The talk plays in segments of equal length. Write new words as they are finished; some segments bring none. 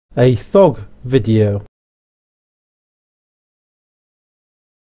A thug video.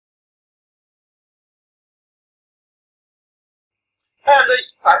 Andy,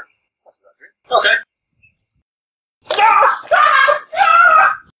 hi. Okay.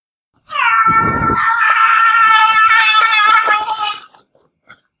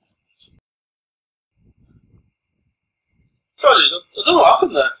 Sorry, I don't know what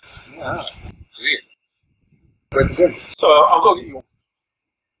happened there. Ah, weird. Where's it? So I'll go get you one.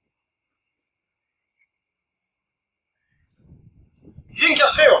 You didn't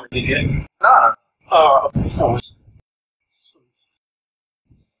cast fear on me, did you? No. Oh,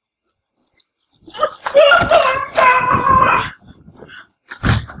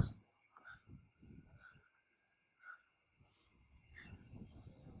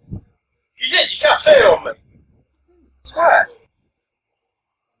 you did? You cast fear on me? Swear.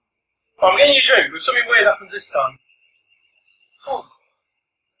 I'm getting you a drink, but something weird happens this time. Oh.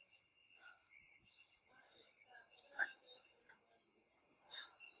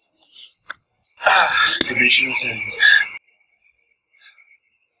 Dimensional turns.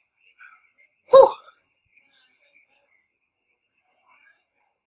 Whew.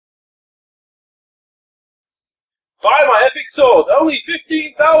 Buy my epic sword, only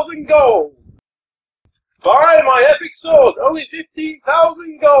 15,000 gold! Buy my epic sword, only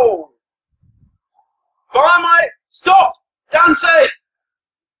 15,000 gold! Buy my... Stop! Dancing!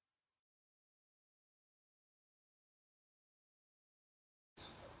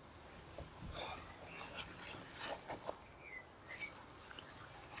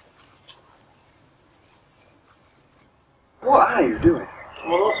 What are you doing?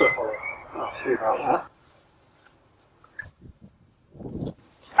 I'm on also for it. Oh, see about that.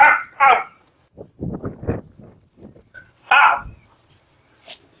 Ow! Ow! Ow! Ah!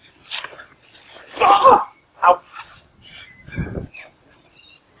 Ow!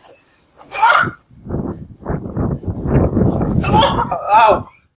 Ah! Ow!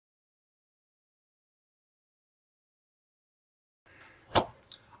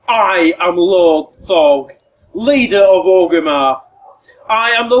 I am Lord Thog, leader of Orgrimmar.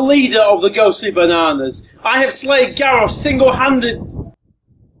 I am the leader of the Ghostly Bananas. I have slayed Garrosh single-handed.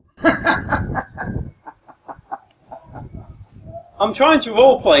 I'm trying to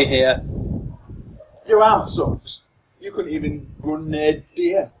roleplay here. Your arm sucks. You couldn't even run near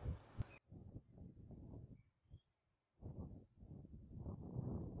deer.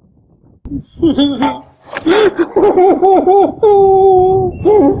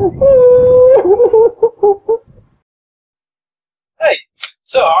 Hey,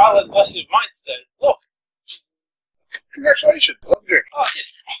 so I learned Blessing of Might today. Look. Congratulations, I'm drink. Oh,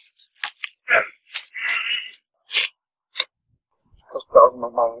 just... That was my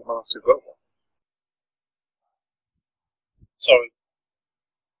last two vote. Sorry.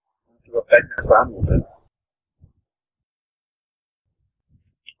 You got begging for animal then.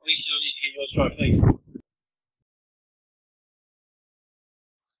 At least you don't need to get yours trophy.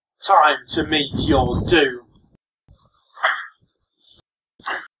 Time to meet your doom.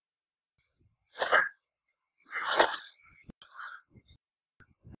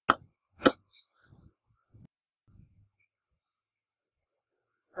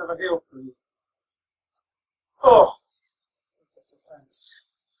 Have a heal, please. Oh! That's offense.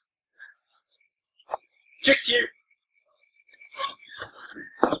 Tricked you!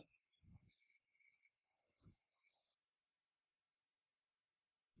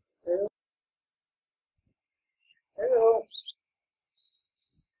 Hello? Hello?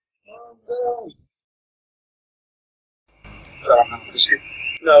 Oh,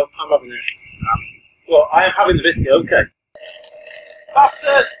 no, I'm having it. Well, I am having the biscuit, okay.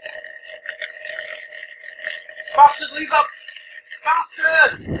 Bastard! Bastard, leave that!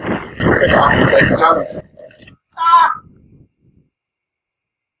 Bastard! Ah!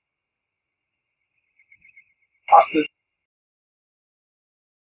 Bastard.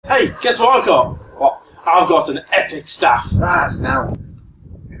 Hey, guess what I've got? What? I've got an epic staff. That's now.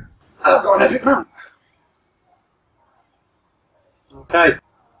 I've got an epic mount. Okay.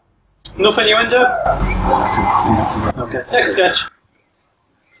 Enough innuendo? Okay, next sketch.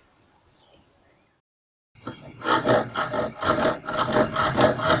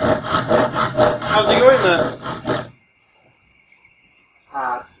 How's it going there?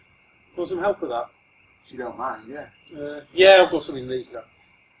 Hard. Want some help with that? If you don't mind, yeah. Yeah, I've got something to do.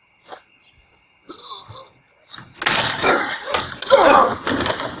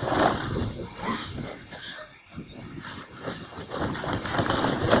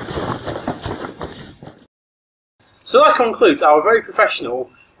 So that concludes our very professional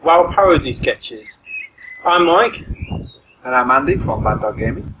WoW parody sketches. I'm Mike. And I'm Andy from Bad Dog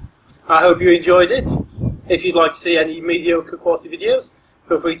Gaming. I hope you enjoyed it. If you'd like to see any mediocre quality videos,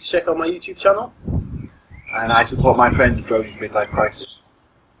 feel free to check out my YouTube channel. And I support my friend Droney's midlife crisis.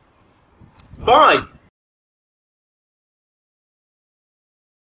 Bye!